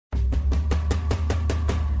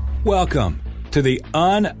Welcome to the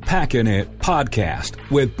Unpacking It podcast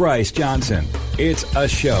with Bryce Johnson. It's a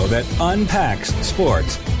show that unpacks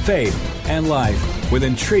sports, faith, and life with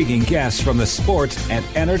intriguing guests from the sports and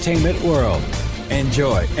entertainment world.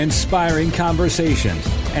 Enjoy inspiring conversations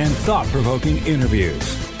and thought-provoking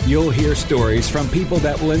interviews. You'll hear stories from people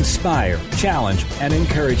that will inspire, challenge, and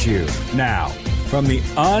encourage you. Now, from the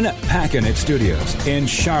Unpacking It studios in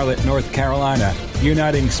Charlotte, North Carolina,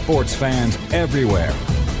 uniting sports fans everywhere,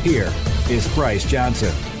 here is Bryce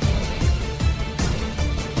Johnson.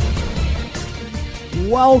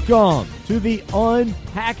 Welcome to the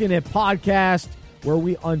Unpacking It podcast, where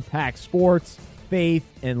we unpack sports, faith,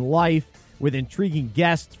 and life with intriguing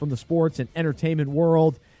guests from the sports and entertainment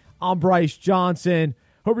world. I'm Bryce Johnson.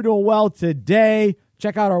 Hope you're doing well today.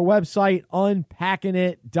 Check out our website,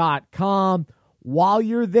 unpackingit.com. While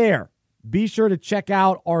you're there, be sure to check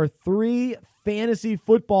out our 3 fantasy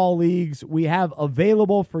football leagues we have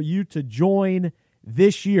available for you to join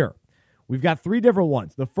this year. We've got 3 different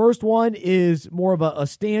ones. The first one is more of a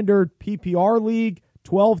standard PPR league,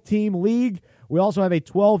 12-team league. We also have a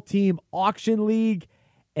 12-team auction league.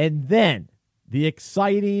 And then the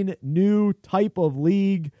exciting new type of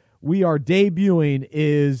league we are debuting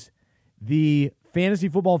is the Fantasy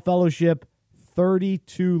Football Fellowship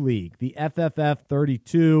 32 League, the FFF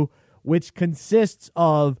 32, which consists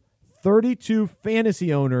of 32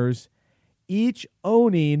 fantasy owners, each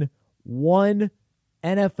owning one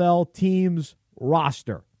NFL team's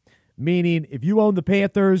roster. Meaning, if you own the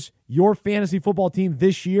Panthers, your fantasy football team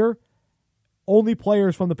this year, only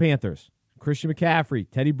players from the Panthers. Christian McCaffrey,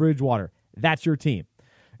 Teddy Bridgewater, that's your team.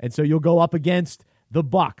 And so you'll go up against the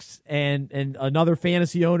Bucks and another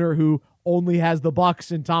fantasy owner who only has the Bucks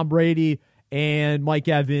and Tom Brady and Mike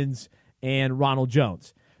Evans and Ronald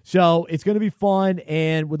Jones. So it's going to be fun,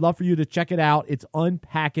 and would love for you to check it out. It's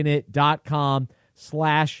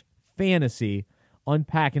unpackingit.com/fantasy,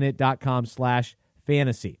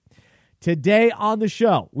 unpackingit.com/fantasy. Today on the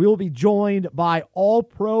show, we will be joined by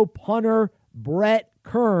All-Pro punter Brett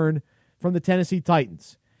Kern from the Tennessee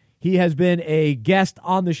Titans. He has been a guest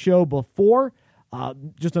on the show before.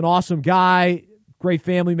 Just an awesome guy, great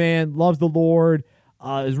family man, loves the Lord,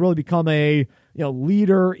 has really become a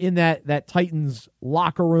leader in that Titans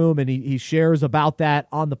locker room, and he shares about that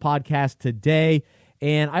on the podcast today.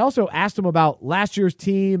 And I also asked him about last year's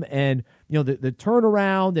team and the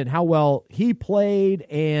turnaround and how well he played,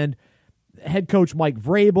 and head coach Mike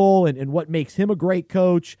Vrabel and what makes him a great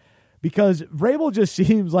coach, because Vrabel just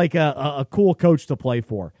seems like a cool coach to play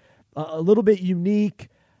for. A little bit unique.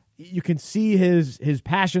 You can see his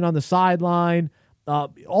passion on the sideline.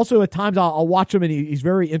 Also, at times I'll watch him and he's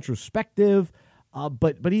very introspective.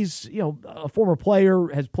 But he's a former player,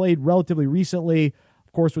 has played relatively recently,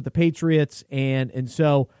 of course, with the Patriots, and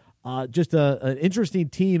so just an interesting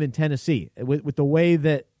team in Tennessee with the way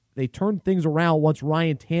that they turned things around once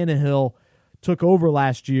Ryan Tannehill took over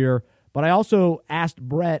last year. But I also asked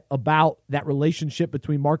Brett about that relationship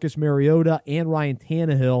between Marcus Mariota and Ryan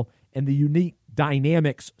Tannehill and the unique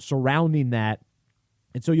dynamics surrounding that.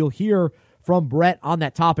 And so you'll hear from Brett on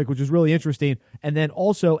that topic, which is really interesting. And then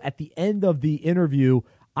also at the end of the interview,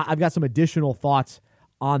 I've got some additional thoughts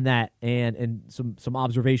on that and some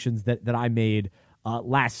observations that I made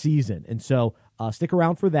last season. And so stick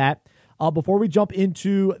around for that. Before we jump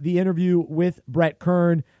into the interview with Brett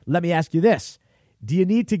Kern, let me ask you this. Do you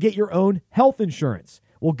need to get your own health insurance?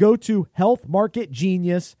 Well, go to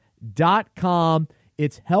healthmarketgenius.com.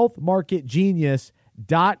 It's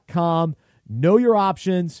healthmarketgenius.com. Know your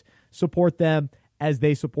options. Support them as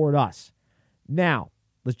they support us. Now,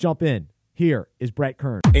 let's jump in. Here is Brett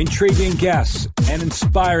Kern. Intriguing guests and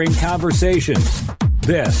inspiring conversations.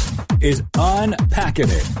 This is Unpacking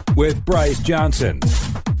It with Bryce Johnson.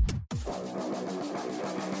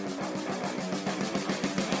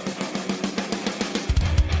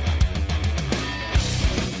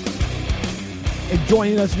 And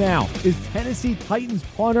joining us now is Tennessee Titans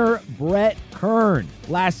punter Brett Kern.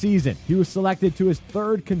 Last season, he was selected to his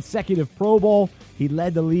 3rd consecutive Pro Bowl. He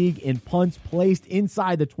led the league in punts placed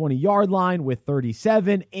inside the 20-yard line with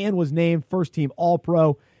 37 and was named first-team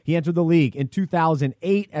All-Pro. He entered the league in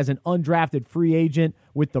 2008 as an undrafted free agent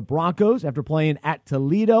with the Broncos after playing at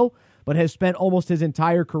Toledo, but has spent almost his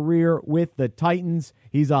entire career with the Titans.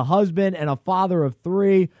 He's a husband and a father of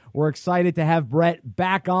 3. We're excited to have Brett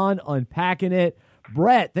back on Unpacking It.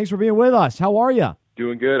 Brett, thanks for being with us. How are you?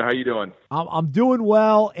 Doing good. How you doing? I'm doing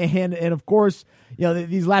well, and of course,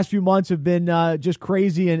 these last few months have been just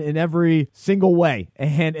crazy in every single way,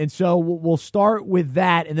 and so we'll start with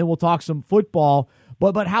that, and then we'll talk some football.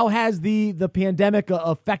 But how has the pandemic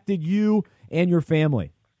affected you and your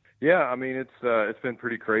family? Yeah, I mean, it's been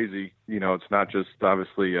pretty crazy. It's not just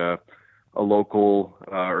obviously a local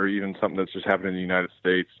or even something that's just happened in the United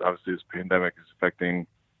States. Obviously, this pandemic is affecting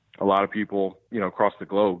a lot of people, across the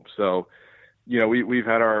globe. So, we've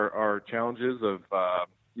had our challenges of,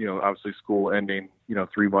 obviously school ending,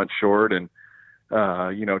 3 months short, and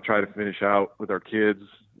try to finish out with our kids,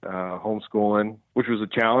 homeschooling, which was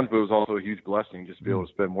a challenge, but it was also a huge blessing just to be able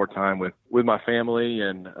to spend more time with my family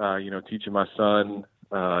and, teaching my son,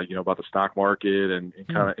 about the stock market and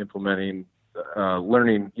kind of implementing,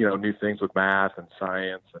 learning, new things with math and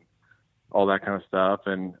science and all that kind of stuff.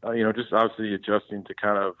 And, just obviously adjusting to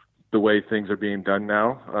kind of the way things are being done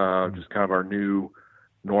now, just kind of our new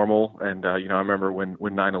normal. And, I remember when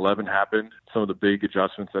 9/11 happened, some of the big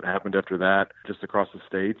adjustments that happened after that, just across the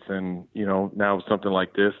states. And, now something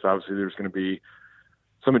like this, obviously there's going to be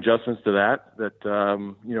some adjustments to that,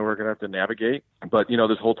 we're going to have to navigate. But,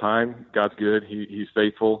 this whole time, God's good. He's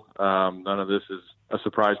faithful. None of this is a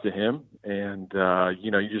surprise to him. And,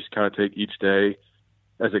 you just kind of take each day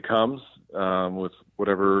as it comes, with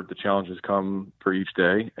whatever the challenges come for each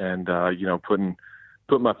day. And,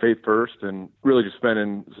 putting my faith first and really just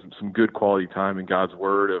spending some good quality time in God's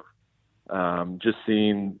word of, just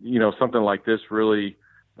seeing, something like this really,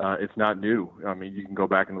 it's not new. I mean, you can go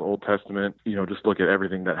back in the Old Testament, just look at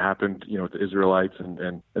everything that happened, with the Israelites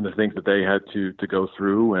and the things that they had to go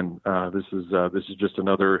through. And, this is just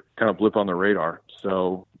another kind of blip on the radar.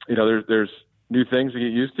 So, there's new things to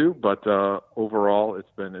get used to, but, overall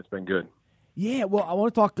it's been good. Yeah, well, I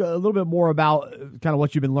want to talk a little bit more about kind of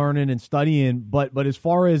what you've been learning and studying, but as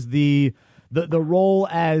far as the role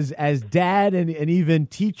as dad and even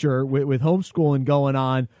teacher with homeschooling going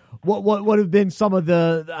on, what have been some of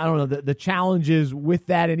the challenges with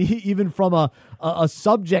that, and even from a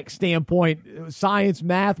subject standpoint, science,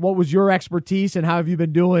 math, what was your expertise, and how have you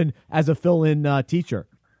been doing as a fill-in teacher?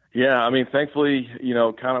 Yeah, I mean, thankfully,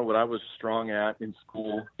 kind of what I was strong at in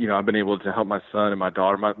school, I've been able to help my son and my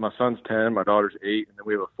daughter. My son's 10, my daughter's 8, and then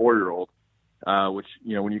we have a 4-year-old, which,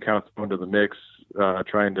 when you kind of throw into the mix,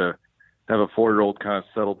 trying to have a 4-year-old kind of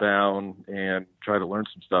settle down and try to learn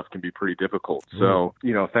some stuff can be pretty difficult. So,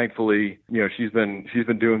 thankfully, she's been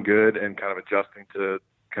doing good and kind of adjusting to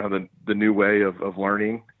kind of the new way of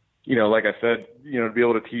learning. Like I said, to be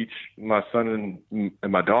able to teach my son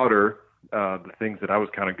and my daughter, the things that I was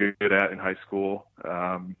kind of good at in high school,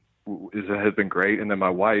 has been great. And then my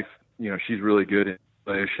wife, she's really good in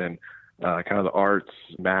English and kind of the arts,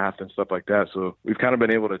 math, and stuff like that. So we've kind of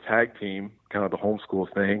been able to tag team kind of the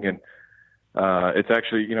homeschool thing, and it's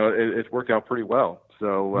actually, it's worked out pretty well.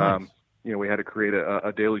 So Nice. We had to create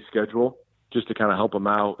a daily schedule just to kind of help them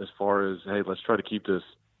out as far as, hey, let's try to keep this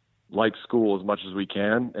like school as much as we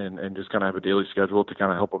can, and just kind of have a daily schedule to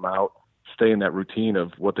kind of help them out stay in that routine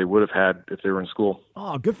of what they would have had if they were in school.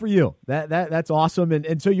 Oh, good for you. That's awesome.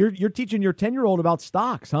 And so you're teaching your 10-year-old about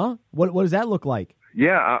stocks, huh? What does that look like?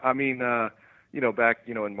 Yeah, I mean, back,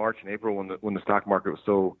 in March and April when the stock market was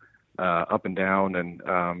so up and down,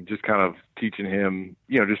 and just kind of teaching him,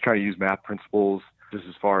 just trying to use math principles just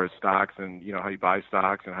as far as stocks and, how you buy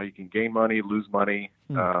stocks and how you can gain money, lose money,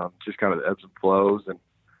 just kind of the ebbs and flows, and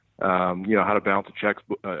how to balance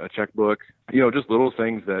a checkbook, just little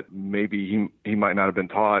things that maybe he might not have been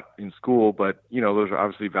taught in school, but, those are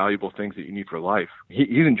obviously valuable things that you need for life.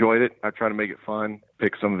 He's enjoyed it. I try to make it fun,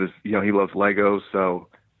 pick some of his, he loves Legos. So,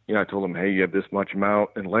 I told him, hey, you have this much amount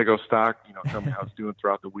in Lego stock, tell me how it's doing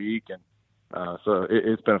throughout the week. And so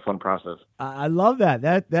it's been a fun process. I love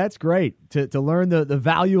that. That's great to learn the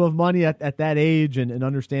value of money at that age and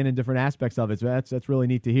understanding different aspects of it. So that's really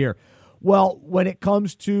neat to hear. Well, when it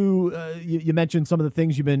comes to, you mentioned some of the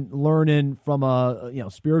things you've been learning from a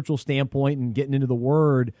spiritual standpoint and getting into the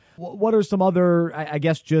Word. What are some other, I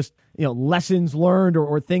guess, just lessons learned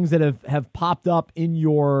or things that have popped up in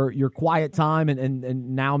your quiet time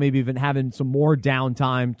and now maybe even having some more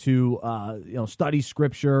downtime to study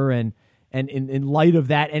Scripture and in light of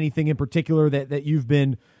that, anything in particular that you've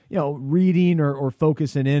been reading or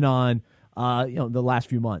focusing in on the last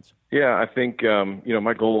few months? Yeah, I think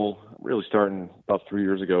my goal, really starting about 3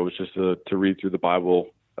 years ago, was just to read through the Bible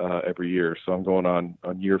every year. So I'm going on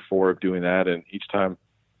year 4 of doing that. And each time,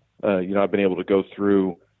 I've been able to go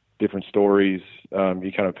through different stories.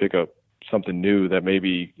 You kind of pick up something new that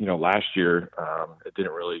maybe, last year it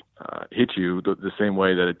didn't really hit you the same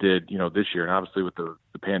way that it did, this year. And obviously with the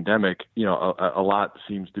pandemic, a lot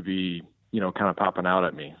seems to be, kind of popping out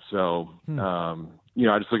at me. So,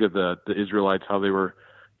 I just look at the Israelites, how they were,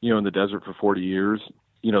 in the desert for 40 years.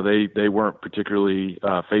 They weren't particularly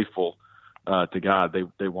faithful to God.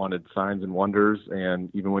 They wanted signs and wonders, and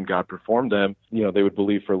even when God performed them, they would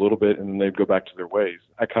believe for a little bit and then they'd go back to their ways.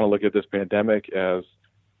 I kind of look at this pandemic as,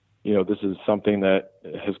 this is something that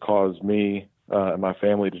has caused me and my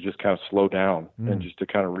family to just kind of slow down and just to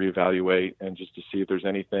kind of reevaluate and just to see if there's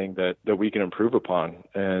anything that we can improve upon.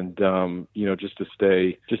 And, just to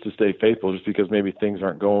stay faithful, just because maybe things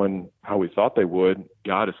aren't going how we thought they would.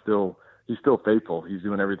 God is he's still faithful. He's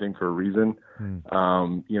doing everything for a reason.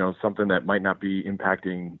 Something that might not be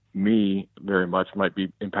impacting me very much might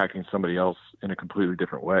be impacting somebody else in a completely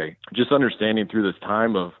different way. Just understanding through this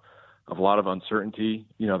time of a lot of uncertainty,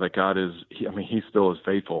 that God he still is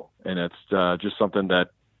faithful. And it's just something that,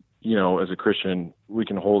 as a Christian, we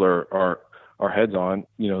can hold our heads on,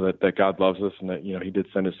 that God loves us and that, he did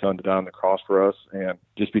send his son to die on the cross for us. And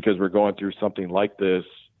just because we're going through something like this,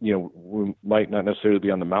 we might not necessarily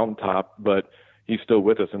be on the mountaintop, but he's still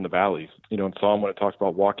with us in the valleys. In Psalm, when it talks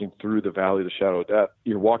about walking through the valley of the shadow of death,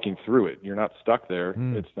 you're walking through it. You're not stuck there.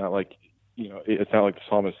 It's not like, it's not like the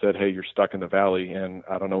psalmist said, hey, you're stuck in the valley and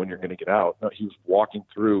I don't know when you're going to get out. No, he was walking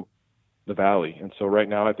through the valley. And so right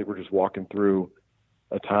now, I think we're just walking through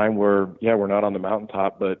a time where, we're not on the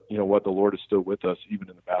mountaintop, but the Lord is still with us, even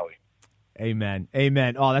in the valley. Amen.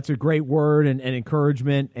 Amen. Oh, that's a great word and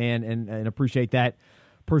encouragement and appreciate that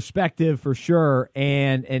perspective for sure.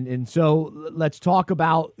 And so let's talk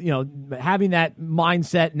about, having that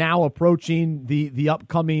mindset now approaching the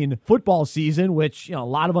upcoming football season, which, a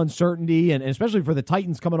lot of uncertainty and especially for the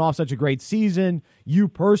Titans coming off such a great season, you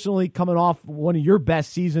personally coming off one of your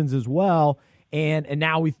best seasons as well. And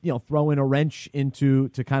now we, throw in a wrench into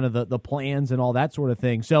kind of the plans and all that sort of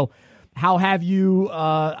thing. So how have you,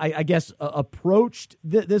 approached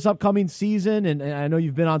this upcoming season? And I know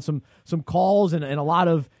you've been on some calls and a lot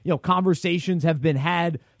of, conversations have been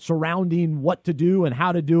had surrounding what to do and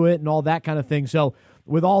how to do it and all that kind of thing. So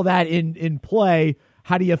with all that in play,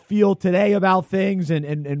 how do you feel today about things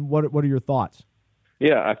and what are your thoughts?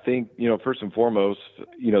 Yeah, I think, first and foremost,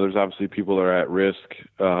 there's obviously people that are at risk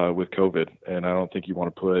with COVID, and I don't think you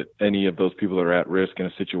want to put any of those people that are at risk in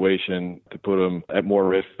a situation to put them at more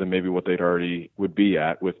risk than maybe what they'd already would be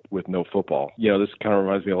at with no football. This kind of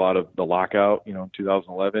reminds me a lot of the lockout, in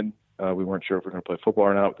 2011. We weren't sure if we were going to play football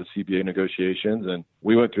or not with the CBA negotiations. And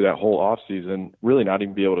we went through that whole off season, really not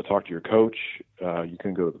even be able to talk to your coach. You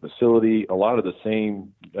couldn't go to the facility. A lot of the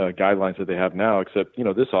same guidelines that they have now, except,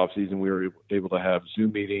 this off season, we were able to have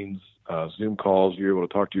Zoom meetings, Zoom calls. You were able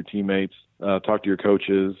to talk to your teammates, talk to your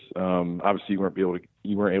coaches. Obviously,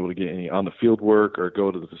 you weren't able to get any on the field work or go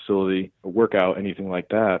to the facility or work out, anything like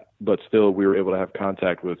that. But still, we were able to have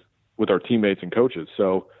contact with our teammates and coaches.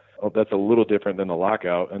 So that's a little different than the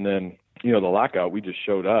lockout. And then, the lockout, we just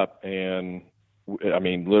showed up and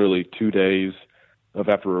literally 2 days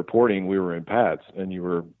after reporting, we were in pads and you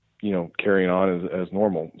were, carrying on as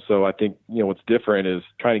normal. So I think, what's different is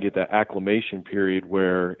trying to get that acclimation period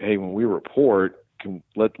where, hey, when we report,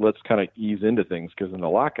 let's kind of ease into things. Because in the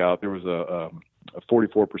lockout, there was a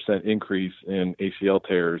 44% increase in ACL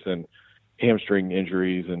tears and hamstring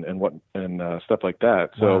injuries and stuff like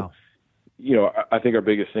that. So, wow. I think our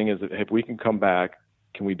biggest thing is that if we can come back,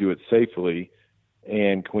 can we do it safely?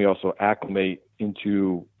 And can we also acclimate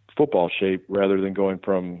into football shape rather than going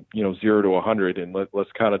from, 0 to 100 and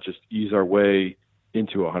let's kind of just ease our way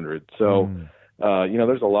into 100. So,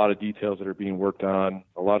 there's a lot of details that are being worked on,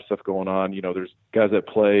 a lot of stuff going on. There's guys that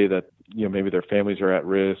play that, maybe their families are at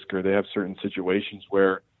risk or they have certain situations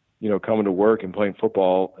where, coming to work and playing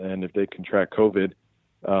football, and if they contract COVID,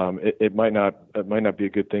 it might not be a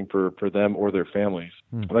good thing for them or their families.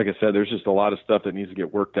 Like I said, there's just a lot of stuff that needs to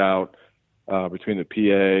get worked out between the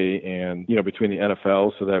PA and, between the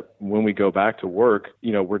NFL so that when we go back to work,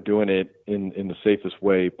 we're doing it in the safest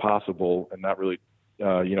way possible and not really,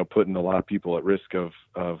 putting a lot of people at risk of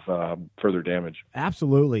further damage.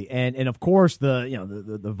 Absolutely. And of course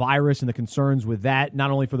the virus and the concerns with that,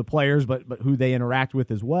 not only for the players, but who they interact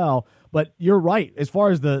with as well. But you're right. As far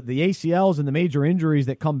as the ACLs and the major injuries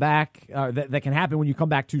that come back, that can happen when you come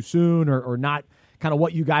back too soon or not kind of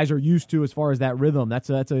what you guys are used to as far as that rhythm. That's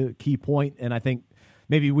a key point. And I think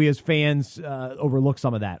maybe we as fans overlook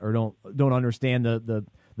some of that or don't understand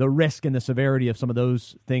the risk and the severity of some of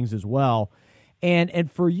those things as well.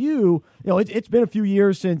 And for you, it's been a few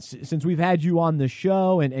years since we've had you on the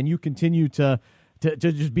show, and you continue to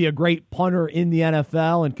just be a great punter in the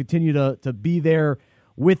NFL and continue to be there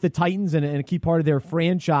with the Titans and a key part of their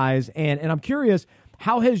franchise. And I'm curious,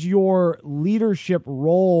 how has your leadership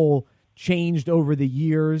role changed over the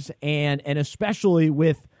years, and especially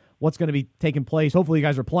with what's going to be taking place? Hopefully you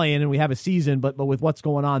guys are playing and we have a season, but with what's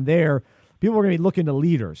going on there, people are going to be looking to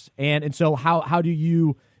leaders. And so how do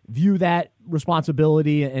you view that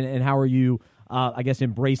responsibility, and how are you, I guess,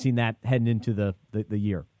 embracing that heading into the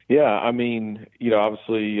year? Yeah, I mean,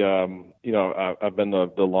 obviously, I've been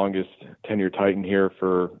the longest tenured Titan here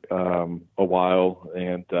for a while,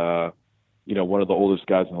 and one of the oldest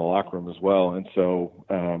guys in the locker room as well. And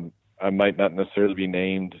so I might not necessarily be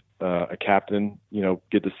named a captain,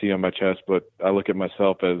 get the C on my chest, but I look at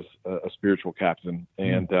myself as a spiritual captain.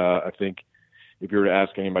 And I think if you were to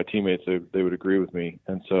ask any of my teammates, they would agree with me.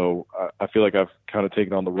 And so I feel like I've kind of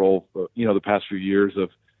taken on the role, the past few years of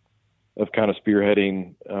kind of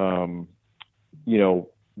spearheading,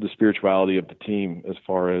 the spirituality of the team as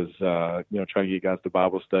far as, trying to get guys to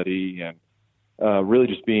Bible study and really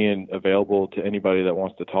just being available to anybody that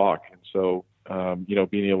wants to talk. And so,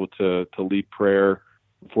 being able to lead prayer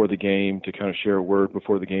before the game, to kind of share a word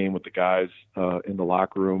before the game with the guys in the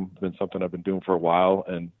locker room has been something I've been doing for a while.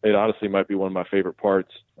 And it honestly might be one of my favorite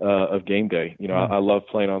parts of game day. I love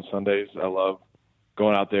playing on Sundays. I love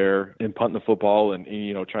going out there and punting the football and,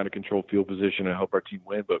 trying to control field position and help our team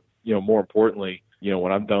win. But, more importantly,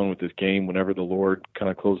 when I'm done with this game, whenever the Lord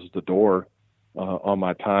kind of closes the door on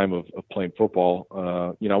my time of playing football,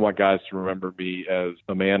 I want guys to remember me as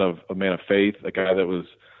a man of faith, a guy that was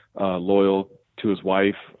loyal to his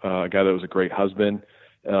wife, a guy that was a great husband,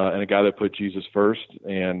 and a guy that put Jesus first.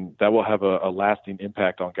 And that will have a lasting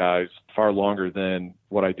impact on guys far longer than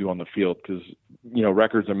what I do on the field, because,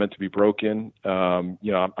 records are meant to be broken. I'm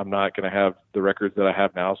not going to have the records that I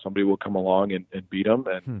have now. Somebody will come along and beat them.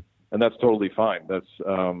 And that's totally fine. That's,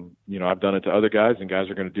 I've done it to other guys, and guys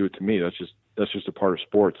are going to do it to me. That's just a part of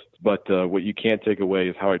sports. But what you can't take away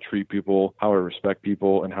is how I treat people, how I respect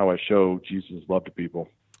people, and how I show Jesus' love to people.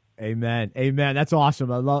 Amen. That's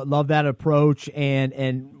awesome. I love that approach.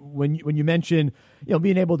 And when you mention,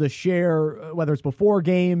 being able to share, whether it's before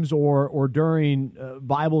games or during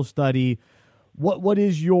Bible study, what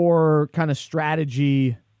is your kind of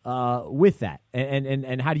strategy with that?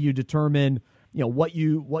 And how do you determine, what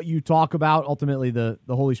you talk about? Ultimately, the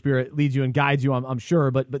Holy Spirit leads you and guides you, I'm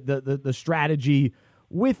sure, but the strategy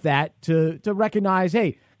with that to recognize,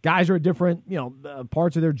 hey, guys are at different,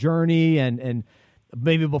 parts of their journey, and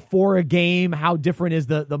maybe before a game, how different is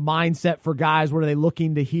the mindset for guys? What are they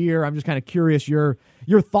looking to hear? I'm just kind of curious your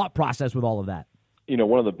thought process with all of that.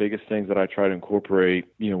 One of the biggest things that I try to incorporate,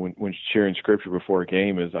 when sharing scripture before a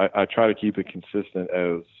game is I try to keep it consistent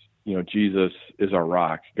as, Jesus is our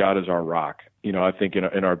rock. God is our rock. I think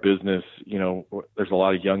in our business, there's a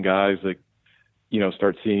lot of young guys that,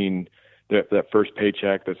 start seeing that first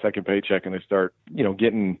paycheck, that second paycheck, and they start,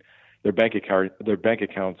 getting their bank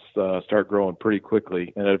accounts start growing pretty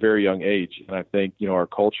quickly and at a very young age. And I think, our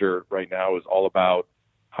culture right now is all about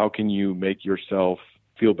how can you make yourself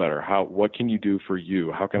feel better? What can you do for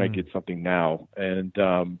you? How can I get something now? And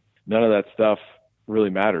none of that stuff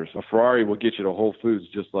really matters. A Ferrari will get you to Whole Foods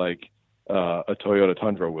just like a Toyota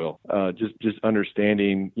Tundra will. Just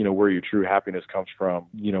understanding, where your true happiness comes from,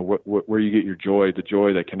 where you get your joy, the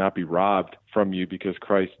joy that cannot be robbed from you because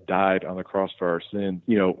Christ died on the cross for our sins.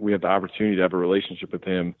 We have the opportunity to have a relationship with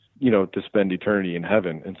him, to spend eternity in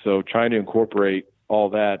heaven. And so trying to incorporate all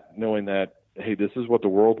that, knowing that, hey, this is what the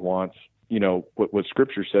world wants, what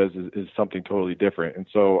scripture says is something totally different. And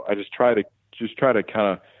so I just try to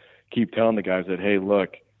kind of keep telling the guys that, hey,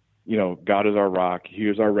 look, God is our rock. He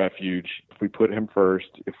is our refuge. If we put him first,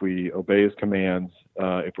 if we obey his commands,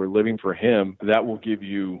 if we're living for him, that will give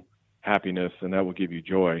you happiness and that will give you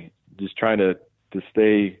joy. Just trying to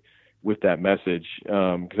stay with that message.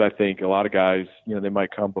 Because I think a lot of guys, they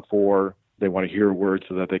might come before they want to hear a word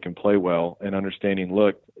so that they can play well, and understanding,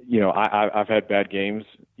 look, I've had bad games,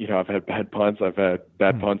 I've had bad punts, I've had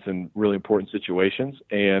bad punts in really important situations,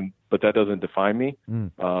 but that doesn't define me.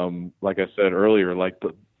 Like I said earlier,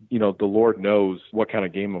 the Lord knows what kind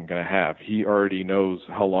of game I'm going to have. He already knows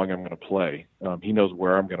how long I'm going to play. He knows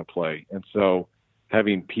where I'm going to play. And so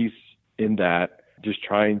having peace in that, just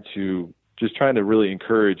trying to really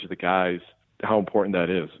encourage the guys how important that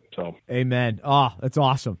is. So, amen. Oh, that's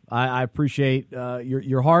awesome. I appreciate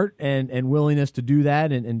your heart and willingness to do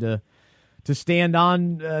that and to stand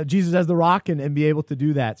on Jesus as the rock and be able to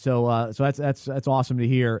do that. So that's awesome to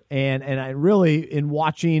hear. And I really, in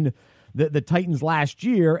watching the Titans last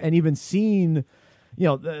year and even seeing,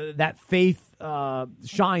 that faith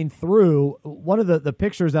shine through, one of the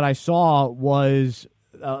pictures that I saw was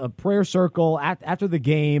a prayer circle after the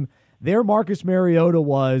game. There Marcus Mariota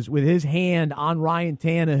was with his hand on Ryan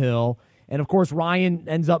Tannehill. And, of course, Ryan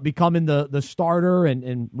ends up becoming the starter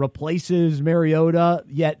and replaces Mariota,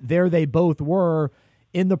 yet there they both were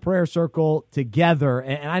in the prayer circle together.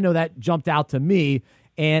 And I know that jumped out to me.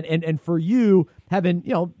 And for you, having,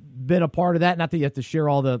 been a part of that, not that you have to share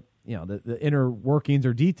all the the inner workings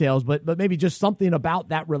or details, but maybe just something about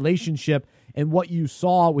that relationship and what you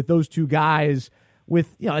saw with those two guys.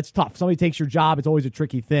 With it's tough. Somebody takes your job; it's always a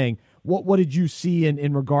tricky thing. What did you see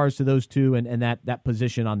in regards to those two and that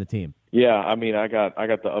position on the team? Yeah, I mean, I got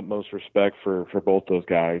the utmost respect for both those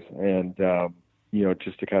guys, and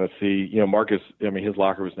just to kind of see, Marcus. I mean, his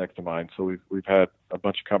locker was next to mine, so we've had a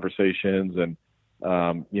bunch of conversations, and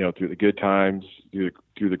through the good times, through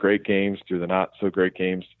the great games, through the not so great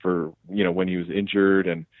games, for when he was injured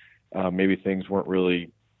and maybe things weren't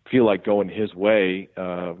really feel like going his way.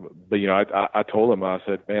 But I told him, I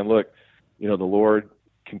said, man, look, the Lord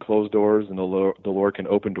can close doors and the Lord can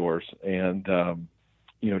open doors, and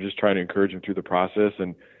just trying to encourage him through the process.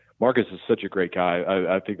 And Marcus is such a great guy.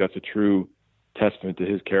 I think that's a true testament to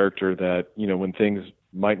his character, that when things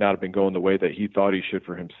might not have been going the way that he thought he should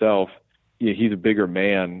for himself, he's a bigger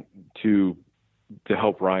man to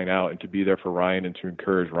help Ryan out and to be there for Ryan and to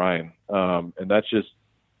encourage Ryan. And that's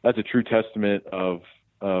a true testament of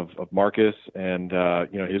Marcus and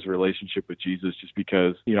his relationship with Jesus, just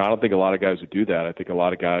because I don't think a lot of guys would do that. I think a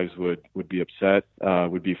lot of guys would be upset,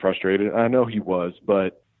 would be frustrated. I know he was,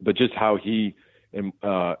 but just how he and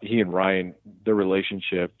Ryan, their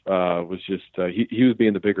relationship was just he was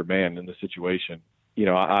being the bigger man in the situation.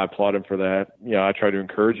 I applaud him for that. I try to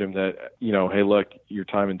encourage him that, hey, look, your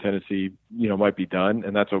time in Tennessee, might be done,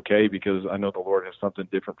 and that's okay, because I know the Lord has something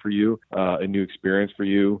different for you, a new experience for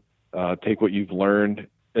you. Take what you've learned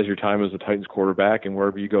as your time as a Titans quarterback, and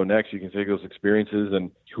wherever you go next, you can take those experiences, and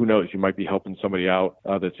who knows, you might be helping somebody out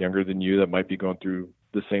that's younger than you that might be going through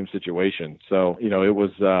the same situation. So, it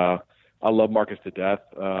was, I love Marcus to death.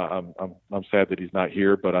 I'm sad that he's not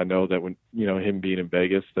here, but I know that when, him being in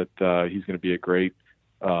Vegas, that he's going to be a great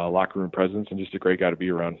locker room presence and just a great guy to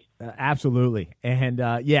be around. Absolutely. And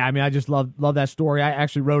I just love that story. I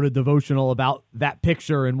actually wrote a devotional about that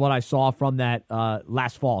picture and what I saw from that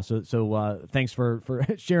last fall. So thanks for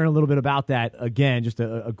sharing a little bit about that. Again, just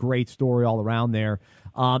a great story all around there.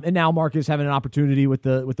 And now Marcus having an opportunity with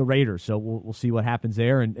the Raiders. So we'll see what happens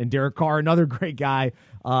there. And Derek Carr, another great guy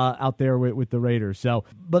out there with the Raiders. So,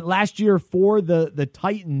 but last year for the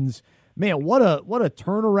Titans, man, what a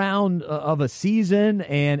turnaround of a season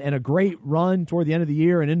and a great run toward the end of the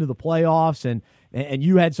year and into the playoffs. And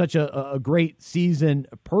you had such a great season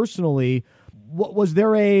personally. Was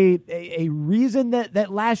there a reason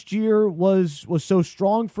that last year was so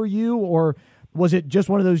strong for you, or was it just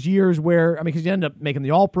one of those years where, because you ended up making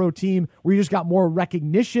the All-Pro team, where you just got more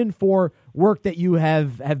recognition for work that you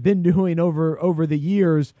have been doing over the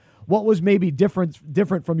years? What was maybe different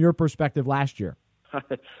from your perspective last year?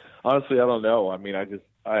 Honestly, I don't know. I mean, I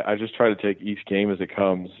just try to take each game as it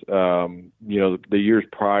comes. The years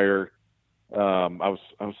prior, I was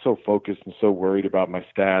so focused and so worried about my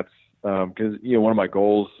stats, because one of my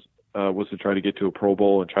goals was to try to get to a Pro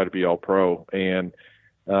Bowl and try to be All-Pro, and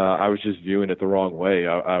I was just viewing it the wrong way.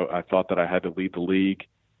 I thought that I had to lead the league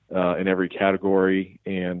in every category,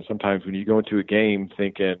 and sometimes when you go into a game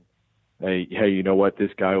thinking, hey, you know what?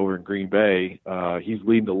 This guy over in Green Bay, he's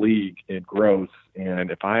leading the league in growth,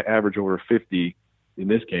 and if I average over 50 in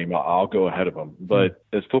this game, I'll go ahead of him. But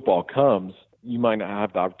as football comes, you might not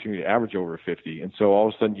have the opportunity to average over 50, and so all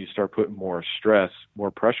of a sudden you start putting more stress,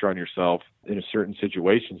 more pressure on yourself in certain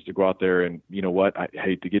situations to go out there and,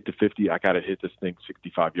 to get to 50, I got to hit this thing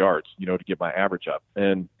 65 yards, to get my average up.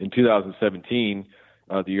 And in 2017,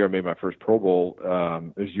 the year I made my first Pro Bowl,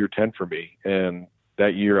 it was year 10 for me, and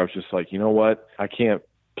that year I was just like, you know what? I can't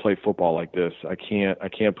play football like this. I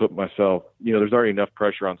can't put myself, there's already enough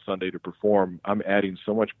pressure on Sunday to perform. I'm adding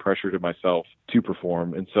so much pressure to myself to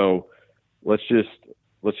perform. And so let's just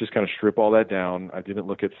kind of strip all that down. I didn't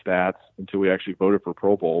look at stats until we actually voted for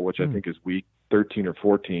Pro Bowl, which I think is week 13 or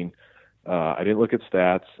 14. I didn't look at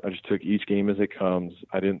stats. I just took each game as it comes.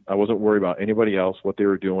 I wasn't worried about anybody else, what they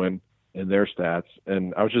were doing in their stats.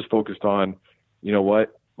 And I was just focused on, you know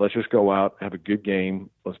what? Let's just go out, have a good game.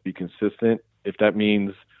 Let's be consistent. If that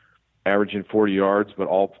means averaging 40 yards, but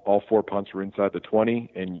all four punts were inside the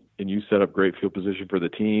 20, and you set up great field position for the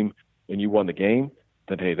team, and you won the game,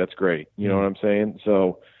 then hey, that's great. You know what I'm saying?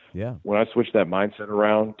 So yeah, when I switched that mindset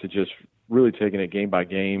around to just really taking it game by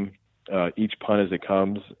game, each punt as it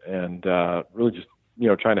comes, and really just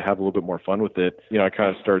trying to have a little bit more fun with it, I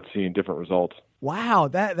kind of started seeing different results. Wow,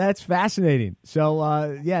 that's fascinating. So,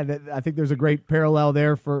 I think there's a great parallel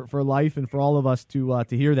there for life and for all of us to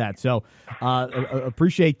hear that. So,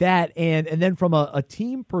 appreciate that. And then from a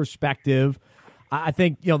team perspective, I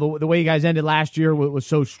think the way you guys ended last year was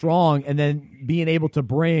so strong, and then being able to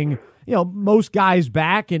bring most guys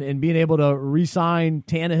back and being able to re-sign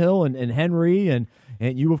Tannehill and Henry and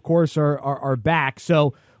you of course are back.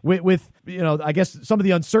 So with I guess some of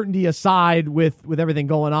the uncertainty aside with everything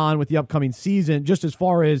going on with the upcoming season, just as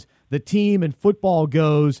far as the team and football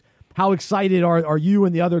goes, how excited are you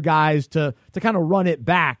and the other guys to kind of run it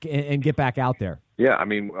back and get back out there? Yeah, I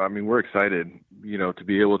mean, we're excited, to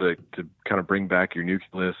be able to kind of bring back your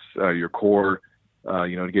nucleus, your core,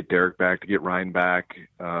 to get Derek back, to get Ryan back.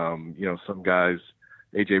 Some guys,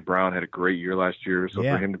 A.J. Brown had a great year last year, so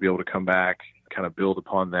for him to be able to come back, kind of build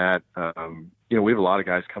upon that. We have a lot of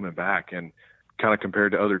guys coming back, and kind of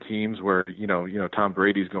compared to other teams where, Tom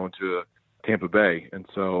Brady's going to Tampa Bay. And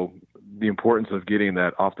so the importance of getting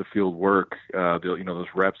that off the field work, those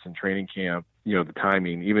reps in training camp, the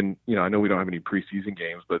timing, even, I know we don't have any preseason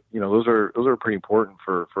games, but, those are pretty important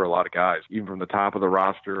for a lot of guys, even from the top of the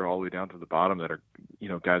roster all the way down to the bottom that are,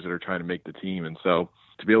 guys that are trying to make the team. And so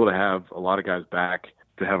to be able to have a lot of guys back,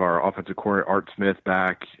 to have our offensive coordinator Art Smith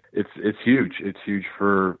back, it's huge. It's huge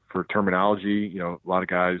for terminology. A lot of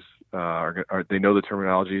guys they know the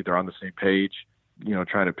terminology. They're on the same page,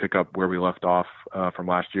 trying to pick up where we left off from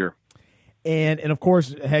last year. And of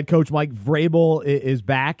course, head coach Mike Vrabel is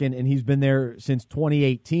back, and he's been there since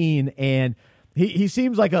 2018. And he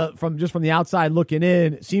seems like from the outside looking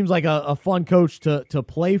in, seems like a fun coach to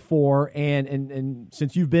play for. And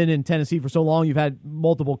since you've been in Tennessee for so long, you've had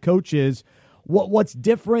multiple coaches. What's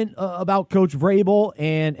different about Coach Vrabel,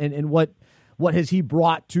 and what has he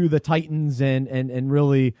brought to the Titans, and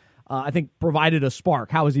really I think provided a spark?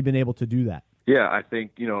 How has he been able to do that? Yeah, I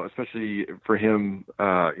think, especially for him,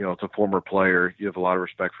 it's a former player. You have a lot of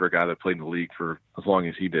respect for a guy that played in the league for as long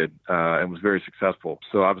as he did and was very successful.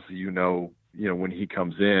 So obviously, when he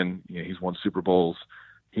comes in, he's won Super Bowls.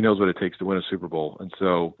 He knows what it takes to win a Super Bowl. And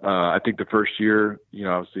so I think the first year,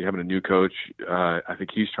 obviously having a new coach, I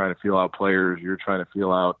think he's trying to feel out players. You're trying to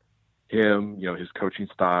feel out him, his coaching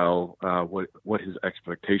style, what his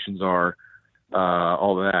expectations are.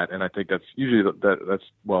 All that. And I think that's usually that's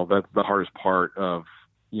the hardest part of,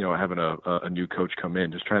 having a new coach come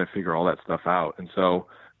in, just trying to figure all that stuff out. And so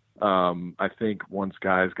I think once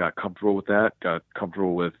guys got comfortable with that, got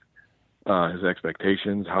comfortable with his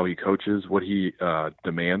expectations, how he coaches, what he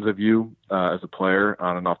demands of you as a player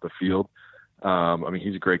on and off the field.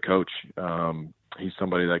 He's a great coach. He's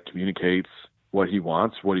somebody that communicates what he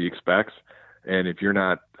wants, what he expects. And if you're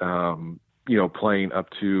not, playing up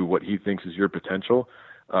to what he thinks is your potential,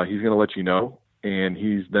 he's going to let you know, and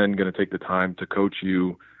he's then going to take the time to coach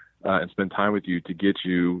you and spend time with you to get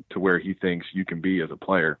you to where he thinks you can be as a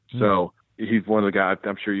player. Mm-hmm. So he's one of the guys,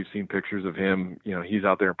 I'm sure you've seen pictures of him, he's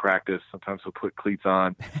out there in practice. Sometimes he'll put cleats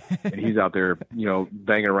on and he's out there,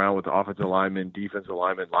 banging around with the offensive linemen, defensive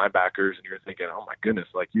linemen, linebackers. And you're thinking, oh my goodness,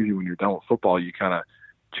 like usually when you're done with football, you kind of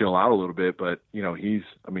chill out a little bit, but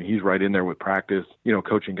he's right in there with practice,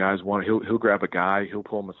 coaching guys. He'll grab a guy, he'll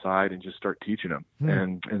pull him aside and just start teaching him.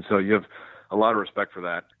 And so you have a lot of respect for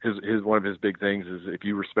that. His one of his big things is if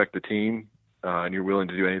you respect the team, and you're willing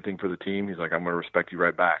to do anything for the team, he's like, I'm going to respect you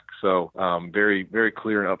right back. So very, very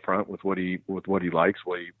clear and upfront with what he likes,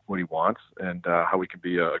 what he wants, and how we can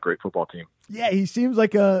be a great football team. Yeah, he seems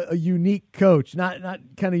like a unique coach, not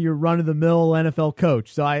kind of your run-of-the-mill NFL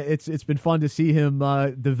coach. So it's been fun to see him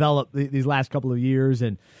develop these last couple of years,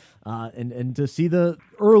 and to see the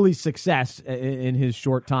early success in his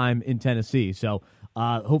short time in Tennessee. So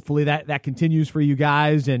hopefully that continues for you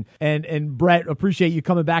guys. And Brett, appreciate you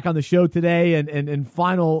coming back on the show today. And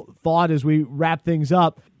final thought as we wrap things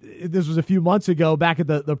up. This was a few months ago back at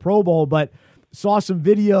the Pro Bowl, but saw some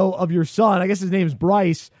video of your son. I guess his name is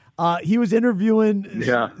Bryce. He was interviewing,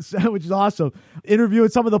 which is awesome, interviewing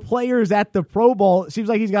some of the players at the Pro Bowl. It seems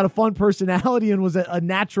like he's got a fun personality and was a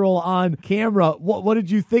natural on camera. What did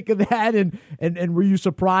you think of that? And were you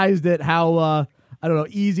surprised at how,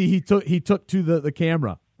 easy he took to the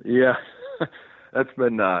camera? Yeah, it's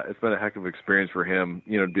been a heck of an experience for him,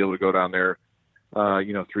 to be able to go down there, 3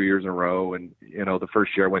 years in a row. And, the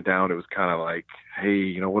first year I went down, it was kind of like,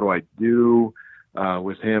 hey, what do I do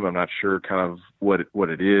with him? I'm not sure kind of what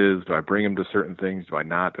it is. Do I bring him to certain things? Do I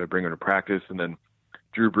not? Do I bring him to practice? And then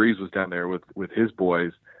Drew Brees was down there with his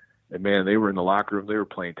boys. And, man, they were in the locker room. They were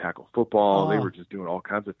playing tackle football. They were just doing all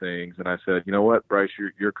kinds of things. And I said, you know what, Bryce,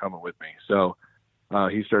 you're coming with me. So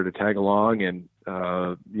he started to tag along, and,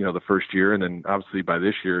 the first year. And then obviously by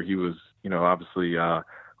this year, he was, obviously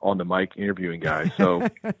on the mic interviewing guys. So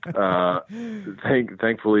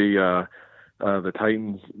thankfully, the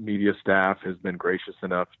Titans media staff has been gracious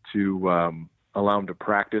enough to allow him to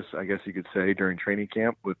practice, I guess you could say, during training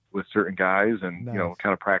camp with certain guys, and, nice.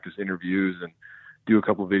 Kind of practice interviews and do a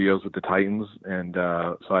couple of videos with the Titans. And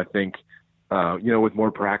so I think, with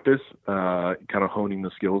more practice, kind of honing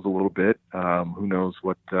the skills a little bit, who knows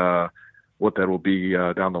what what that will be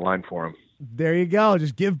down the line for him. There you go.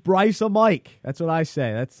 Just give Bryce a mic. That's what I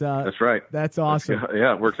say. That's right. That's awesome.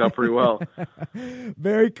 Yeah, it works out pretty well.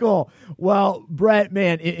 Very cool. Well, Brett,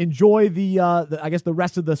 man, enjoy the I guess the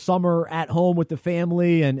rest of the summer at home with the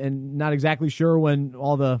family, and not exactly sure when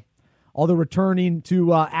all the returning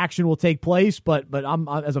to action will take place, but I'm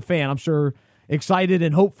as a fan, I'm sure excited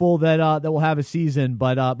and hopeful that we'll have a season.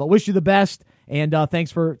 But wish you the best, and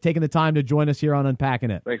thanks for taking the time to join us here on Unpacking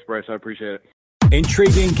It. Thanks, Bryce. I appreciate it.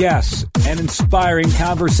 Intriguing guests and inspiring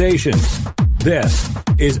conversations. This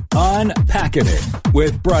is Unpacking It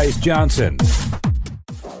with Bryce Johnson.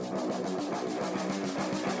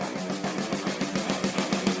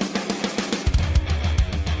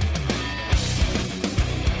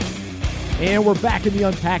 And we're back in the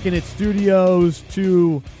Unpacking It studios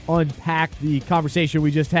to unpack the conversation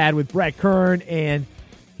we just had with Brett Kern, and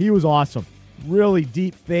he was awesome. Really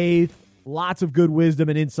deep faith, lots of good wisdom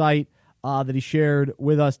and insight that he shared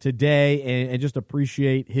with us today, and just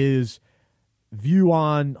appreciate his view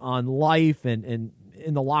on life and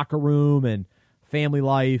in the locker room and family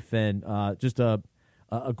life, and just a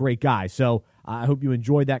great guy. So I hope you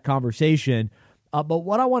enjoyed that conversation. But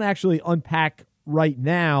what I want to actually unpack right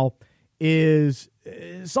now is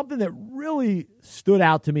something that really stood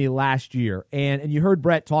out to me last year. And you heard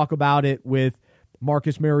Brett talk about it with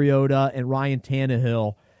Marcus Mariota and Ryan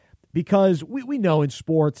Tannehill, because we know in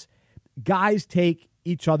sports, guys take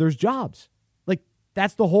each other's jobs. Like,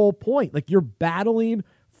 that's the whole point. Like, you're battling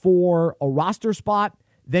for a roster spot,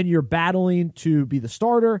 then you're battling to be the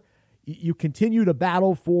starter. You continue to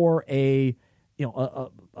battle for a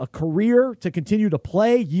career to continue to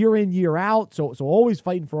play year in, year out. So always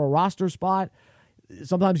fighting for a roster spot.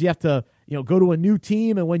 Sometimes you have to, go to a new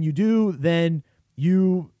team, and when you do, then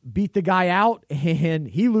you beat the guy out and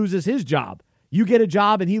he loses his job. You get a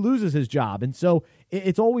job and he loses his job. And so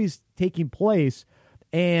it's always taking place.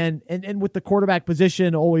 And with the quarterback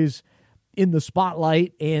position always in the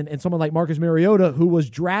spotlight, and someone like Marcus Mariota, who was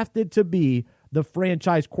drafted to be the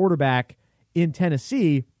franchise quarterback in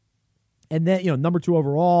Tennessee, and then, number 2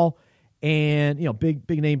 overall, and,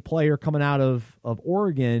 big name player coming out of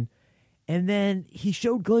Oregon. And then he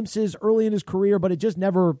showed glimpses early in his career, but it just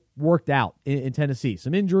never worked out in Tennessee.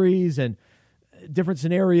 Some injuries and different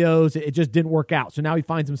scenarios. It just didn't work out. So now he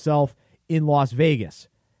finds himself in Las Vegas.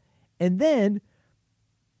 And then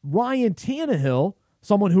Ryan Tannehill,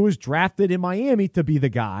 someone who was drafted in Miami to be the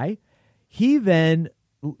guy, he then,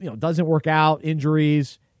 doesn't work out,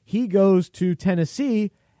 injuries. He goes to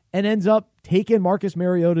Tennessee and ends up taking Marcus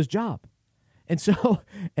Mariota's job. And so,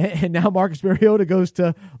 and now Marcus Mariota goes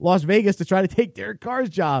to Las Vegas to try to take Derek Carr's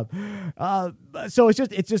job. So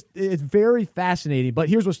it's very fascinating. But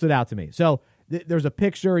here's what stood out to me. So there's a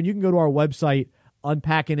picture, and you can go to our website,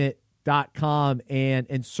 unpackingit.com,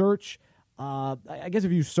 and search. I guess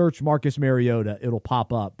if you search Marcus Mariota, it'll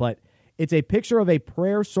pop up. But it's a picture of a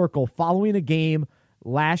prayer circle following a game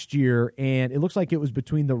last year, and it looks like it was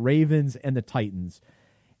between the Ravens and the Titans.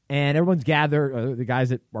 And everyone's gathered, the guys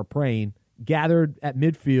that are praying, gathered at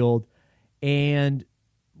midfield, and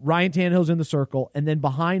Ryan Tannehill's in the circle, and then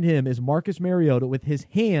behind him is Marcus Mariota with his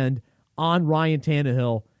hand on Ryan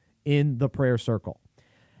Tannehill in the prayer circle.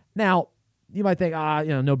 Now, you might think,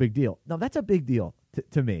 no big deal. No, that's a big deal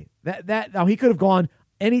to me. Now, he could have gone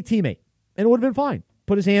any teammate, and it would have been fine.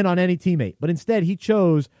 Put his hand on any teammate. But instead, he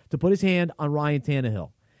chose to put his hand on Ryan Tannehill.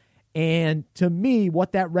 And to me,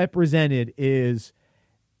 what that represented is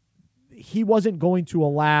he wasn't going to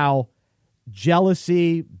allow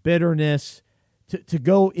jealousy, bitterness to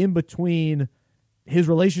go in between his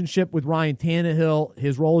relationship with Ryan Tannehill,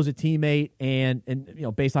 his role as a teammate, and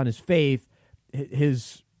based on his faith,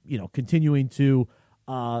 his continuing to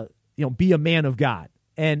be a man of God.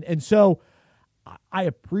 And so I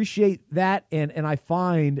appreciate that, and I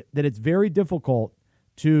find that it's very difficult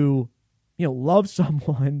to love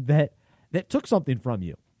someone that took something from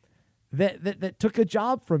you, that took a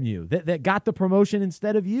job from you, that got the promotion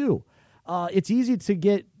instead of you. It's easy to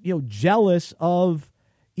get jealous of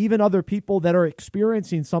even other people that are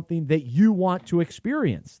experiencing something that you want to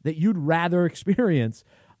experience, that you'd rather experience,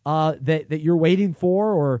 that you're waiting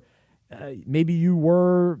for, or maybe you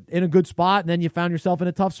were in a good spot and then you found yourself in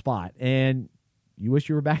a tough spot, and you wish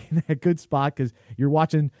you were back in that good spot because you're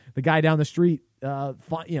watching the guy down the street,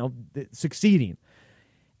 succeeding.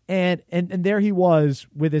 And there he was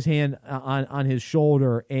with his hand on his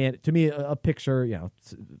shoulder, and to me, a picture,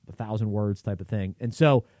 it's 1,000 words type of thing. And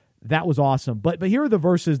so that was awesome. But here are the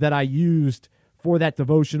verses that I used for that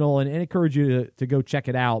devotional, and encourage you to go check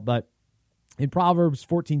it out. But in Proverbs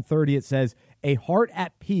 14:30, it says, "A heart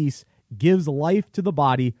at peace gives life to the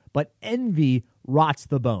body, but envy rots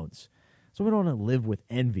the bones." So So we don't want to live with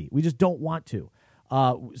envy. We just don't want to.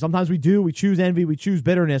 Sometimes we do. We choose envy. We choose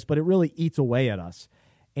bitterness, but it really eats away at us.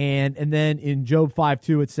 And then in Job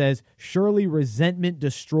 5:2, it says, surely resentment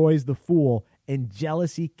destroys the fool and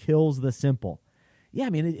jealousy kills the simple. Yeah, I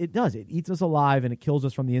mean, it does. It eats us alive and it kills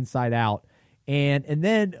us from the inside out. And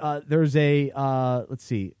then there's let's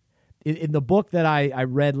see, in the book that I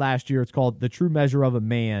read last year, it's called The True Measure of a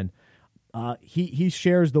Man. He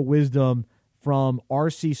shares the wisdom from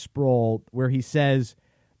R.C. Sproul, where he says,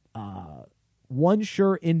 one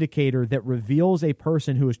sure indicator that reveals a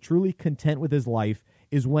person who is truly content with his life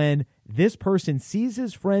is when this person sees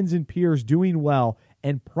his friends and peers doing well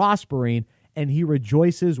and prospering, and he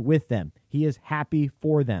rejoices with them. He is happy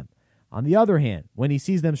for them. On the other hand, when he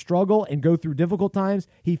sees them struggle and go through difficult times,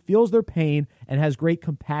 he feels their pain and has great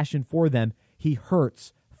compassion for them. He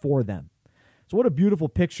hurts for them. So what a beautiful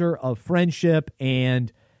picture of friendship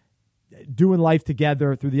and doing life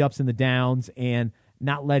together through the ups and the downs and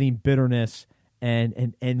not letting bitterness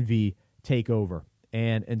and envy take over.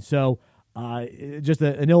 And so just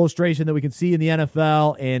an illustration that we can see in the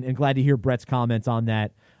NFL, and glad to hear Brett's comments on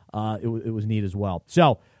that. It was neat as well.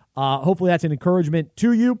 So hopefully that's an encouragement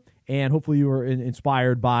to you, and hopefully you were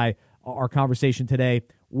inspired by our conversation today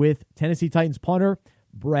with Tennessee Titans punter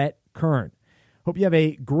Brett Kern. Hope you have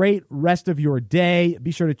a great rest of your day. Be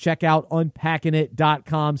sure to check out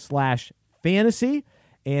unpackingit.com/fantasy.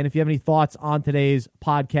 And if you have any thoughts on today's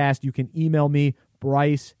podcast, you can email me,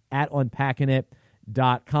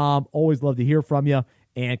 Bryce@unpackingit.com. Always love to hear from you,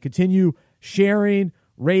 and continue sharing,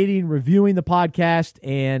 rating, reviewing the podcast,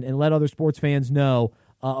 and let other sports fans know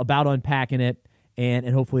about Unpacking It, and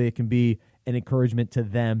hopefully it can be an encouragement to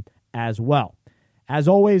them as well. As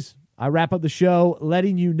always, I wrap up the show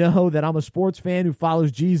letting you know that I'm a sports fan who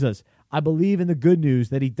follows Jesus. I believe in the good news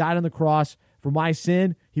that he died on the cross for my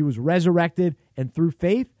sin, he was resurrected, and through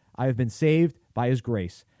faith, I have been saved by his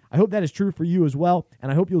grace. I hope that is true for you as well,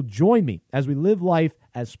 and I hope you'll join me as we live life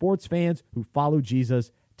as sports fans who follow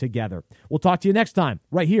Jesus together. We'll talk to you next time,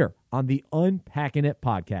 right here on the Unpacking It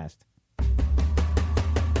podcast.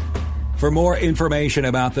 For more information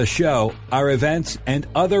about the show, our events, and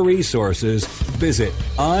other resources, visit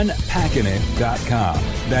unpackingit.com.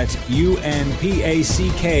 That's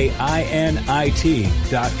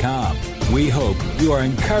unpackingit.com. We hope you are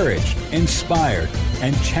encouraged, inspired,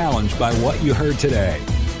 and challenged by what you heard today.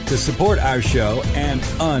 To support our show and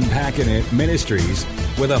Unpacking It Ministries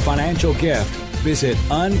with a financial gift, visit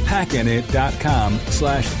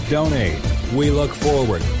unpackingit.com/donate. We look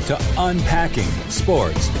forward to unpacking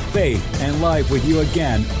sports, faith, and life with you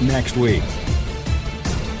again next week.